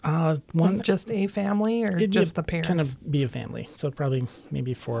 Just a family, or just the parents? Kind of be a family. So probably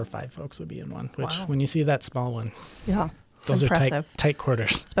maybe 4 or 5 folks would be in one, which when you see that small one, those impressive. Are tight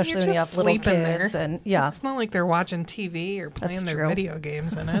quarters. Especially when you have little kids. And it's not like they're watching TV or playing their video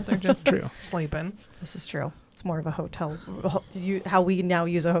games in it. They're just sleeping. This is true. It's more of a hotel, how we now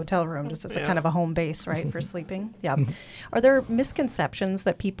use a hotel room, just as a kind of a home base, right, for sleeping. Yeah. Are there misconceptions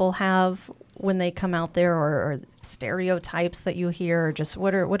that people have when they come out there, or stereotypes that you hear, or just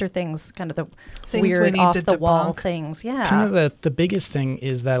what are things, kind of the things weird off the wall things? Yeah. Kind of the biggest thing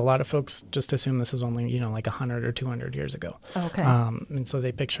is that a lot of folks just assume this is only, like 100 or 200 years ago. Okay. And so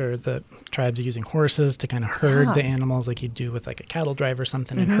they picture the tribes using horses to kind of herd the animals like you do with like a cattle drive or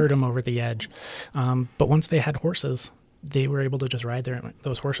something, and herd them over the edge. But once they had horses, they were able to just ride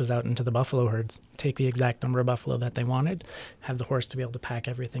those horses out into the buffalo herds, take the exact number of buffalo that they wanted, have the horse to be able to pack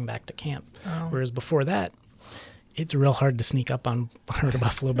everything back to camp. Whereas before that, it's real hard to sneak up on a herd of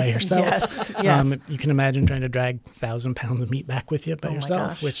buffalo by yourself. Yes. You can imagine trying to drag 1,000 pounds of meat back with you by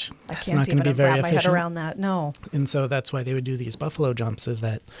yourself, which that's not going to be very efficient. I can't even wrap my head around that. No. And so that's why they would do these buffalo jumps, is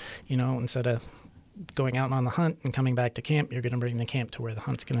that, instead of going out on the hunt and coming back to camp, you're going to bring the camp to where the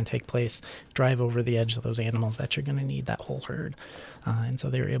hunt's going to take place, drive over the edge of those animals that you're going to need, that whole herd. And so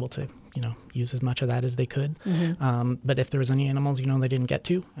they were able to, use as much of that as they could. But if there was any animals, they didn't get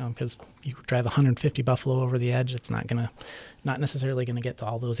to, because you drive 150 buffalo over the edge, it's not necessarily going to get to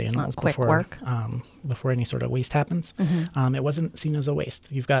all those animals before any sort of waste happens. It wasn't seen as a waste.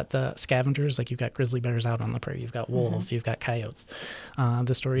 You've got the scavengers, like you've got grizzly bears out on the prairie, you've got wolves, you've got coyotes.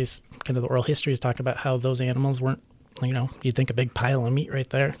 The stories, kind of the oral histories, talk about how those animals weren't, you'd think a big pile of meat right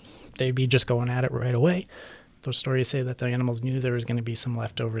there, they'd be just going at it right away. Those stories say that the animals knew there was going to be some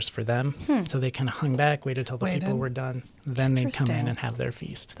leftovers for them, so they kind of hung back, waited till the people were done, then they'd come in and have their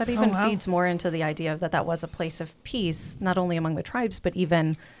feast. That even feeds more into the idea that was a place of peace, not only among the tribes, but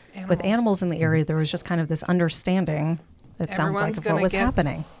even with animals in the area. There was just kind of this understanding, it sounds like, of what was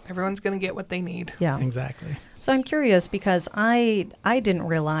happening. Everyone's going to get what they need. Yeah, exactly. So I'm curious, because I didn't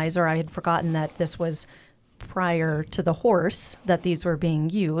realize, or I had forgotten, that this was prior to the horse that these were being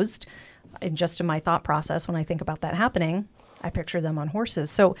used. And just in my thought process, when I think about that happening, I picture them on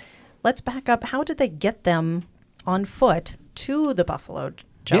horses. So let's back up. How did they get them on foot to the buffalo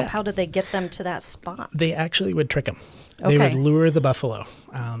jump? Yeah. How did they get them to that spot? They actually would trick them. They would lure the buffalo.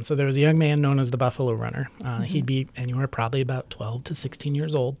 So there was a young man known as the Buffalo Runner. He'd be anywhere probably about 12 to 16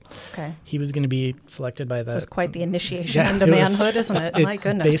 years old. Okay. He was going to be selected by the... This is quite the initiation into manhood, isn't it? My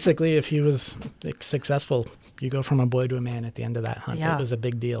goodness. Basically, if he was successful, you go from a boy to a man at the end of that hunt. Yeah. It was a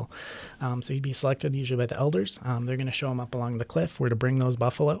big deal. So he'd be selected usually by the elders. They're going to show him up along the cliff where to bring those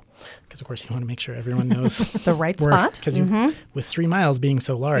buffalo. Because, of course, you want to make sure everyone knows the right spot. Because with 3 miles being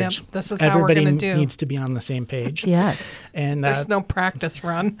so large, this is how we're everybody gonna do. needs to be on the same page. Yes. And there's no practice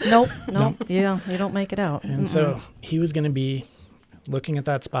run. Nope. Yeah, you don't make it out. And so he was going to be looking at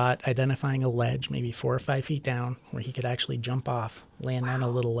that spot, identifying a ledge maybe 4 or 5 feet down where he could actually jump off, land on a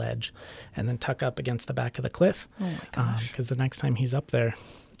little ledge, and then tuck up against the back of the cliff. Oh, my gosh. Because the next time he's up there,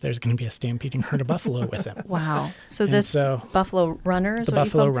 there's going to be a stampeding herd of buffalo with him. Wow. So this Buffalo Runner is the what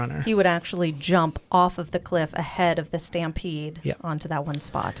Buffalo you call Runner. He would actually jump off of the cliff ahead of the stampede Yep. onto that one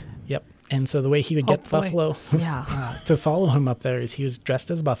spot. Yep. And so the way he would get the buffalo to follow him up there is he was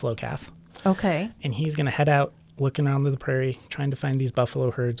dressed as a buffalo calf. Okay. And he's going to head out, looking around the prairie, trying to find these buffalo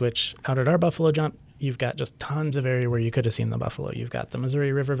herds, which out at our buffalo jump, you've got just tons of area where you could have seen the buffalo. You've got the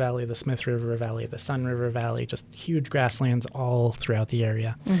Missouri River Valley, the Smith River Valley, the Sun River Valley, just huge grasslands all throughout the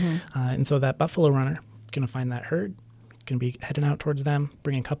area. And so that Buffalo Runner going to find that herd, going to be heading out towards them,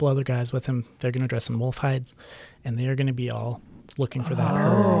 bring a couple other guys with him. They're going to dress in wolf hides, and they are going to be all looking for that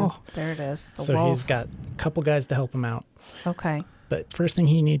herd. There it is. The so wolf. he's got a couple guys to help him out. Okay. But first thing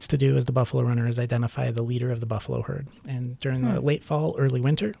he needs to do as the Buffalo Runner is identify the leader of the buffalo herd. And during the late fall, early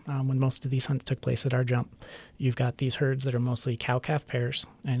winter, when most of these hunts took place at our jump, you've got these herds that are mostly cow-calf pairs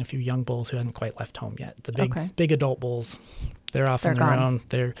and a few young bulls who hadn't quite left home yet. The big adult bulls, they're off on their own.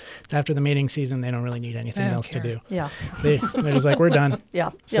 It's after the mating season. They don't really need anything else to do. Yeah. They're just like, we're done.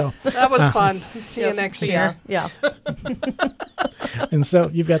 Yeah. So that was fun. See you next year. Yeah. And so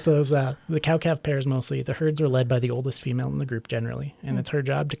you've got those, the cow-calf pairs mostly. The herds are led by the oldest female in the group generally. And it's her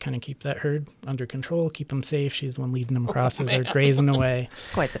job to kind of keep that herd under control, keep them safe. She's the one leading them across as they're grazing away.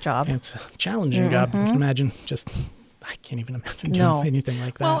 It's quite the job. And it's a challenging job. You can imagine I can't even imagine doing anything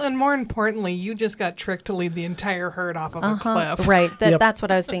like that. Well, and more importantly, you just got tricked to lead the entire herd off of a cliff. Right. That's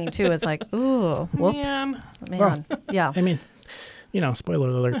what I was thinking too. Is like, ooh, whoops. Man. Well, yeah. I mean, spoiler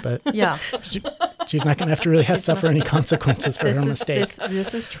alert, but yeah. She's not going to have to really suffer any consequences for her mistake.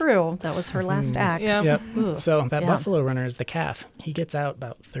 This is true. That was her last act. Yeah. Yep. So that Buffalo Runner is the calf. He gets out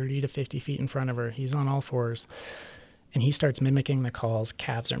about 30 to 50 feet in front of her. He's on all fours, and he starts mimicking the calls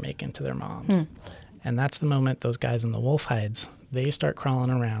calves are making to their moms. And that's the moment those guys in the wolf hides, they start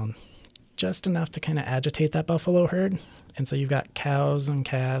crawling around just enough to kind of agitate that buffalo herd. And so you've got cows and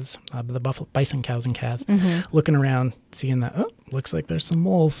calves, bison cows and calves, looking around, seeing that, looks like there's some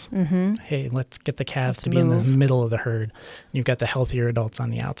wolves. Hey, let's get the calves to be in the middle of the herd. And you've got the healthier adults on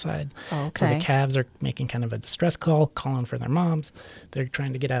the outside. Okay. So the calves are making kind of a distress call, calling for their moms. They're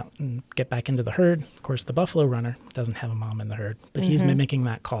trying to get out and get back into the herd. Of course, the Buffalo Runner doesn't have a mom in the herd, but he's mimicking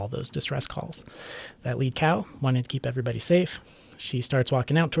that call, those distress calls. That lead cow wanted to keep everybody safe. She starts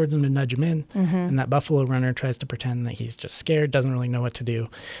walking out towards him to nudge him in, and that Buffalo Runner tries to pretend that he's just scared, doesn't really know what to do,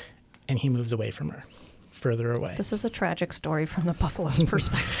 and he moves away from her, further away. This is a tragic story from the buffalo's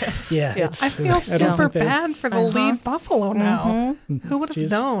perspective. Yeah. I feel super bad for the lead buffalo now. Who would have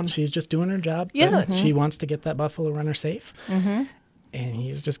known? She's just doing her job. Yeah. She wants to get that Buffalo Runner safe, and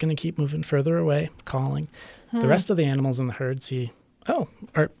he's just going to keep moving further away, calling. The rest of the animals in the herd see,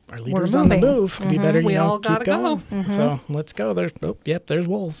 our leader's on the move. We better, we all keep gotta going. go. So let's go. There's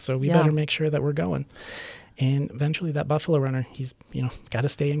wolves. So we better make sure that we're going. And eventually that Buffalo Runner, he's, got to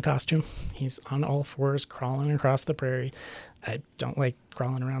stay in costume. He's on all fours, crawling across the prairie. I don't like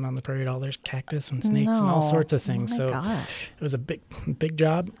crawling around on the prairie at all. There's cactus and snakes and all sorts of things. Gosh. It was a big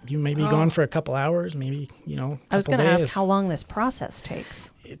job. You may be going for a couple hours, maybe, I was going to ask how long this process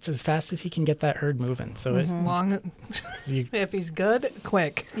takes. It's as fast as he can get that herd moving. So if he's good,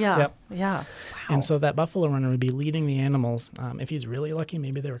 quick. Yeah. Yep. Yeah. Wow. And so that Buffalo Runner would be leading the animals. If he's really lucky,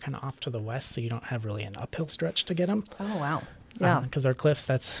 maybe they were kind of off to the west, so you don't have really an uphill stretch to get him. Oh, wow. Yeah. Because our cliffs,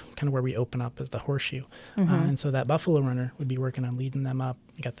 that's kind of where we open up as the horseshoe. And so that Buffalo Runner would be working on leading them up.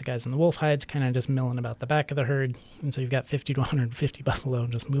 You got the guys in the wolf hides kind of just milling about the back of the herd. And so you've got 50 to 150 buffalo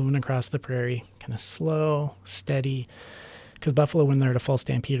just moving across the prairie, kind of slow, steady. Because buffalo, when they're at a full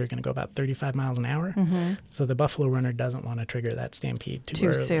stampede, are going to go about 35 miles an hour. So the Buffalo Runner doesn't want to trigger that stampede too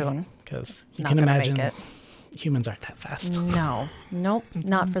early. Soon. Because you can imagine humans aren't that fast. No. Nope.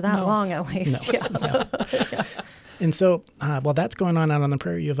 Not for that long, at least. No. Yeah. And so while that's going on out on the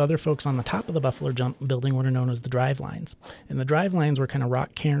prairie, you have other folks on the top of the buffalo jump building what are known as the drive lines. And the drive lines were kind of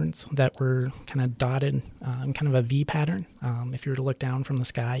rock cairns that were kind of dotted in kind of a V pattern. If you were to look down from the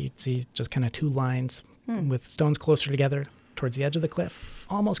sky, you'd see just kind of two lines with stones closer together towards the edge of the cliff,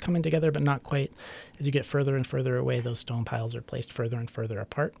 almost coming together, but not quite. As you get further and further away, those stone piles are placed further and further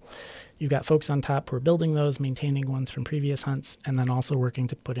apart. You've got folks on top who are building those, maintaining ones from previous hunts, and then also working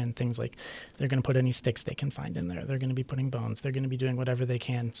to put in things like they're going to put any sticks they can find in there. They're going to be putting bones. They're going to be doing whatever they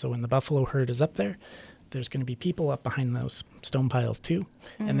can. So when the buffalo herd is up there, there's going to be people up behind those stone piles too,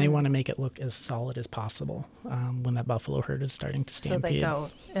 and they want to make it look as solid as possible when that buffalo herd is starting to stampede. So they go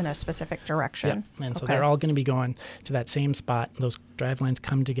in a specific direction. Yep. And so they're all going to be going to that same spot. Those drive lines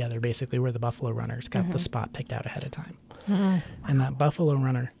come together basically where the buffalo runner's got the spot picked out ahead of time. And that buffalo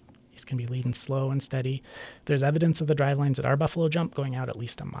runner, he's going to be leading slow and steady. There's evidence of the drive lines at our buffalo jump going out at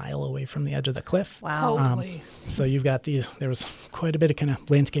least a mile away from the edge of the cliff. Wow. Holy. So you've got there was quite a bit of kind of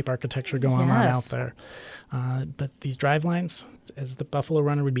landscape architecture going on out there. But these drive lines, as the buffalo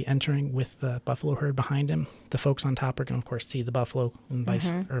runner would be entering with the buffalo herd behind him, the folks on top are going to, of course, see the buffalo and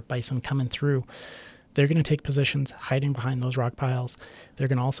bison coming through. They're going to take positions hiding behind those rock piles. They're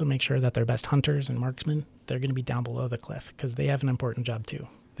going to also make sure that their best hunters and marksmen, they're going to be down below the cliff because they have an important job too.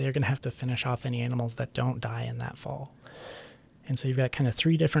 They're going to have to finish off any animals that don't die in that fall. And so you've got kind of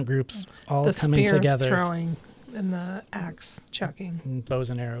three different groups all coming together. The spear throwing and the axe chucking. And bows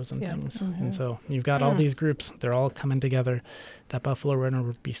and arrows and things. And so you've got all these groups. They're all coming together. That buffalo runner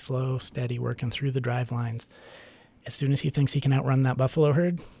would be slow, steady, working through the drive lines. As soon as he thinks he can outrun that buffalo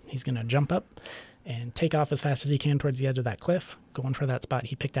herd, he's going to jump up and take off as fast as he can towards the edge of that cliff, going for that spot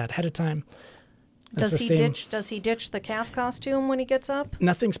he picked out ahead of time. Does he ditch the calf costume when he gets up?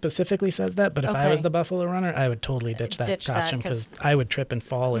 Nothing specifically says that, but if I was the buffalo runner, I would totally ditch that costume because I would trip and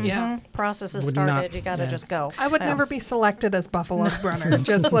fall. And Process has started. You got to just go. I would never be selected as buffalo runner.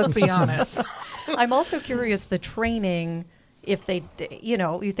 Just let's be honest. I'm also curious the training. If they,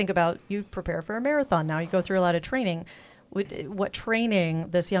 you think about you prepare for a marathon now, you go through a lot of training. What training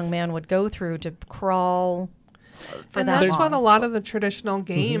this young man would go through to crawl? And that's what a lot of the traditional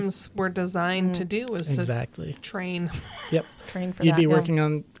games were designed to do, is to train. Yep. Train for You'd be working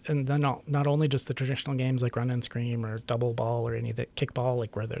on, and then not only just the traditional games like run and scream or double ball or any of the kickball,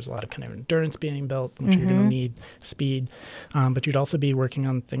 like where there's a lot of kind of endurance being built, which you're going to need speed. But you'd also be working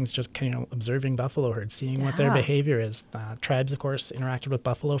on things just kind of observing buffalo herds, seeing what their behavior is. Tribes, of course, interacted with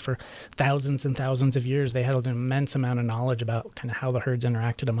buffalo for thousands and thousands of years. They had an immense amount of knowledge about kind of how the herds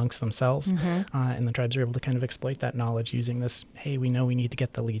interacted amongst themselves. And the tribes are able to kind of exploit that knowledge using this, hey, we know we need to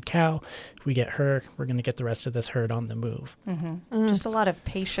get the lead cow. If we get her, we're going to get the rest of this herd on the move. Just a lot of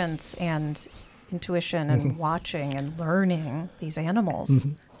patience and intuition and watching and learning these animals.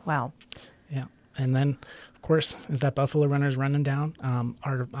 Wow. Yeah. And then, of course, as that buffalo runner's running down,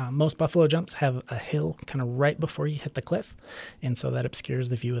 most buffalo jumps have a hill kind of right before you hit the cliff. And so that obscures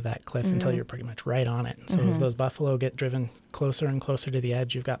the view of that cliff until you're pretty much right on it. And so as those buffalo get driven closer and closer to the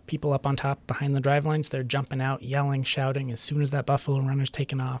edge, you've got people up on top behind the drive lines. They're jumping out, yelling, shouting. As soon as that buffalo runner's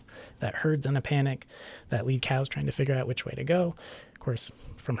taken off, that herd's in a panic. That lead cow's trying to figure out which way to go. Of course,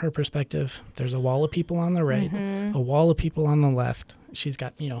 from her perspective, there's a wall of people on the right, a wall of people on the left. She's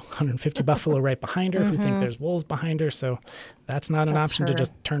got, 150 buffalo right behind her who think there's wolves behind her. So that's not an option to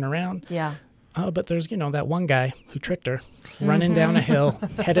just turn around. Yeah. But there's, that one guy who tricked her, running down a hill,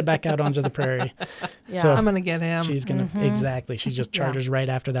 headed back out onto the prairie. Yeah. So I'm going to get him. She's going to, exactly. She just charges right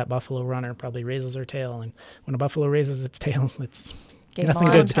after that buffalo runner, probably raises her tail. And when a buffalo raises its tail, it's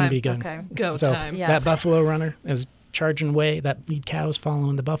nothing good's going to be good. Okay. Go so time. That buffalo runner is charging away. That lead cow is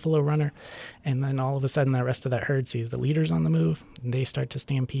following the buffalo runner. And then all of a sudden, the rest of that herd sees the leaders on the move. And they start to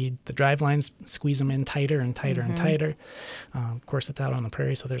stampede. The drive lines squeeze them in tighter and tighter and tighter. Of course, it's out on the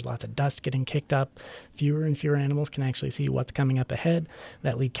prairie, so there's lots of dust getting kicked up. Fewer and fewer animals can actually see what's coming up ahead.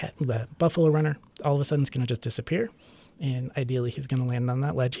 That the buffalo runner, all of a sudden, is going to just disappear. And ideally, he's going to land on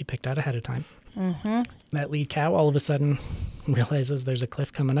that ledge he picked out ahead of time. That lead cow, all of a sudden, realizes there's a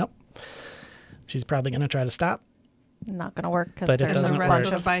cliff coming up. She's probably going to try to stop. Not going to work because there's a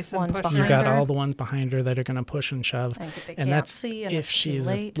bunch of ones behind her. You've got all the ones behind her that are going to push and shove. And that's see, and if she's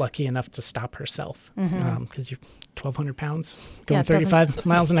lucky enough to stop herself. Because you're 1,200 pounds going 35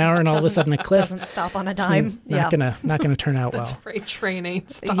 miles an hour and all of a sudden a cliff. Doesn't stop on a dime. Not gonna turn out well. That's freight train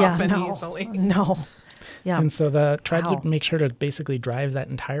ain't stopping easily. No. Yeah. And so the tribes would make sure to basically drive that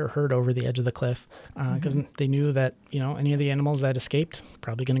entire herd over the edge of the cliff because they knew that, any of the animals that escaped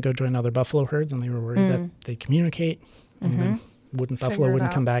probably going to go join other buffalo herds, and they were worried that they'd communicate and then buffalo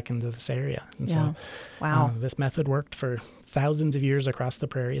wouldn't come back into this area. And so this method worked for thousands of years across the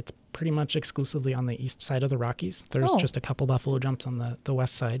prairie. It's pretty much exclusively on the east side of the Rockies. There's just a couple buffalo jumps on the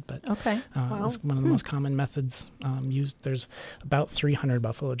west side, but it's one of the most common methods used. There's about 300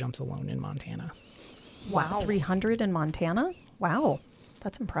 buffalo jumps alone in Montana. Wow. 300 in Montana? Wow.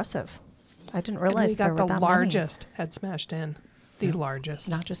 That's impressive. I didn't realize there were that many. The largest head smashed in. The largest.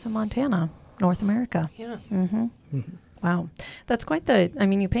 Not just in Montana, North America. Yeah. Mm-hmm. Mm-hmm. Wow. That's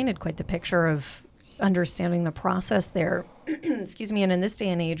you painted quite the picture of understanding the process there. Excuse me. And in this day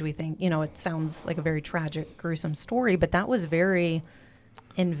and age, we think, it sounds like a very tragic, gruesome story, but that was very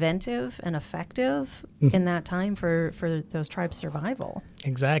inventive and effective in that time for those tribes' survival.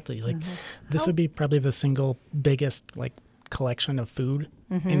 Exactly. This would be probably the single biggest collection of food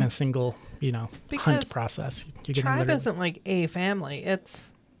in a single hunt process. Tribe isn't like a family.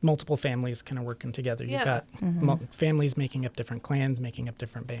 It's multiple families kind of working together. You've got families making up different clans, making up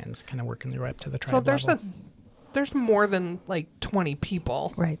different bands, kind of working their way up to the tribe level. So there's more than 20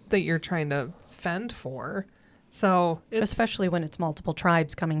 people that you're trying to fend for. So especially when it's multiple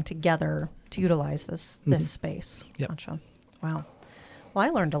tribes coming together to utilize this space. Yep. Gotcha. Wow. Well, I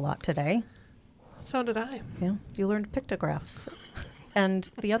learned a lot today. So did I. Yeah. You learned pictographs. And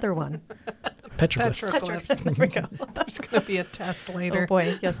the other one. Petroglyphs. There we go. There's going to be a test later. Oh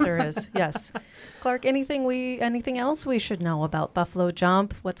boy, yes there is. Yes. Clark, anything else we should know about Buffalo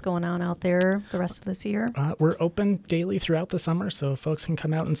Jump? What's going on out there the rest of this year? We're open daily throughout the summer, so folks can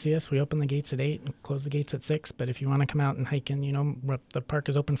come out and see us. We open the gates at 8 and close the gates at 6. But if you want to come out and hike in, the park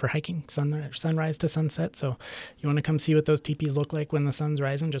is open for hiking, sunrise to sunset. So you want to come see what those teepees look like when the sun's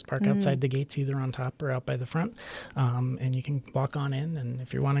rising, just park outside the gates, either on top or out by the front. And you can walk on in. And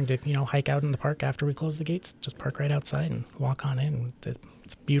if you're wanting to, hike out in the park after we close the gates, just park right outside and walk on in.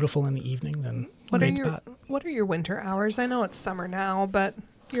 It's beautiful in the evenings and great spot. What are your winter hours? I know it's summer now, but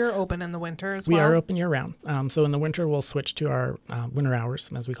you're open in the winter as well. We are open year round. So in the winter, we'll switch to our winter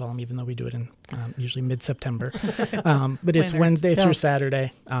hours, as we call them, even though we do it in usually mid-September. But it's Wednesday through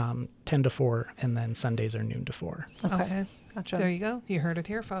Saturday, 10 to 4, and then Sundays are noon to 4. Okay. Gotcha. There you go. You heard it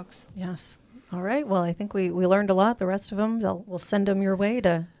here, folks. Yes. All right. Well, I think we learned a lot. The rest of them, we'll send them your way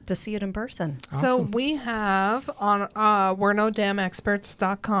to see it in person. Awesome. So we have on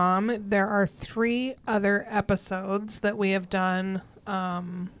we'renodamexperts.com, there are 3 other episodes that we have done.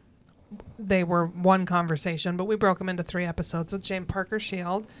 They were one conversation, but we broke them into 3 episodes with James Parker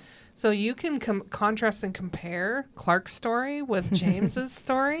Shield. So you can contrast and compare Clark's story with James's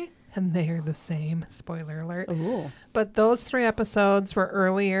story. And they are the same. Spoiler alert. Ooh. But those 3 episodes were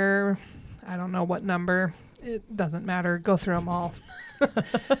earlier. I don't know what number. It doesn't matter. Go through them all.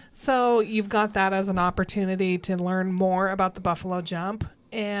 So you've got that as an opportunity to learn more about the Buffalo Jump.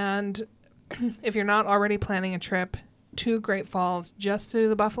 And if you're not already planning a trip to Great Falls just to do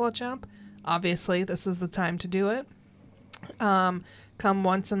the Buffalo Jump, obviously this is the time to do it. Come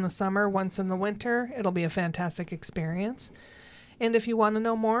once in the summer, once in the winter. It'll be a fantastic experience. And if you want to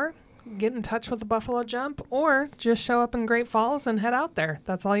know more, get in touch with the Buffalo Jump or just show up in Great Falls and head out there.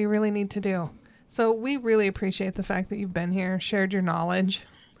 That's all you really need to do. So we really appreciate the fact that you've been here, shared your knowledge.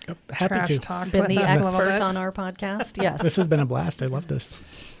 Yep, happy to. Been the expert on our podcast. Yes. This has been a blast. I love this.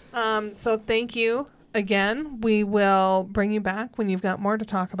 So thank you again. We will bring you back when you've got more to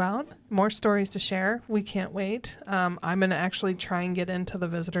talk about, more stories to share. We can't wait. I'm going to actually try and get into the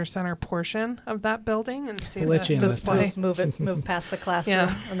visitor center portion of that building and see the display. Move past the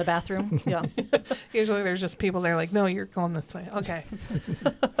classroom and the bathroom. Yeah. Usually there's just people there like, no, you're going this way. Okay.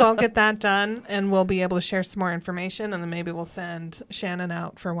 So I'll get that done and we'll be able to share some more information, and then maybe we'll send Shannon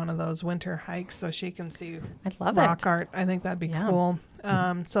out for one of those winter hikes so she can see rock art. I think that'd be cool.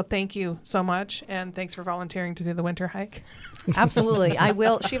 So thank you so much, and thanks for volunteering to do the winter hike. Absolutely. I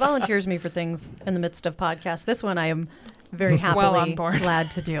will. She volunteers me for things in the midst of podcasts. This one I am very happily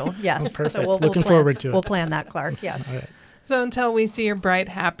glad to do. Yes. Oh, perfect. So Looking forward to it. We'll plan that, Clark. Yes. All right. So until we see your bright,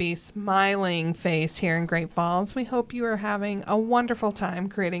 happy, smiling face here in Great Falls, we hope you are having a wonderful time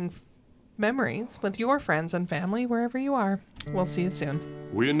creating memories with your friends and family wherever you are. We'll see you soon.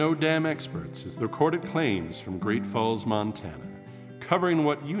 We're No Dam Experts is the recorded claims from Great Falls, Montana, covering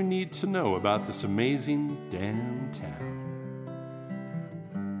what you need to know about this amazing damn town.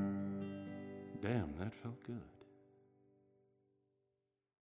 Damn, that felt good.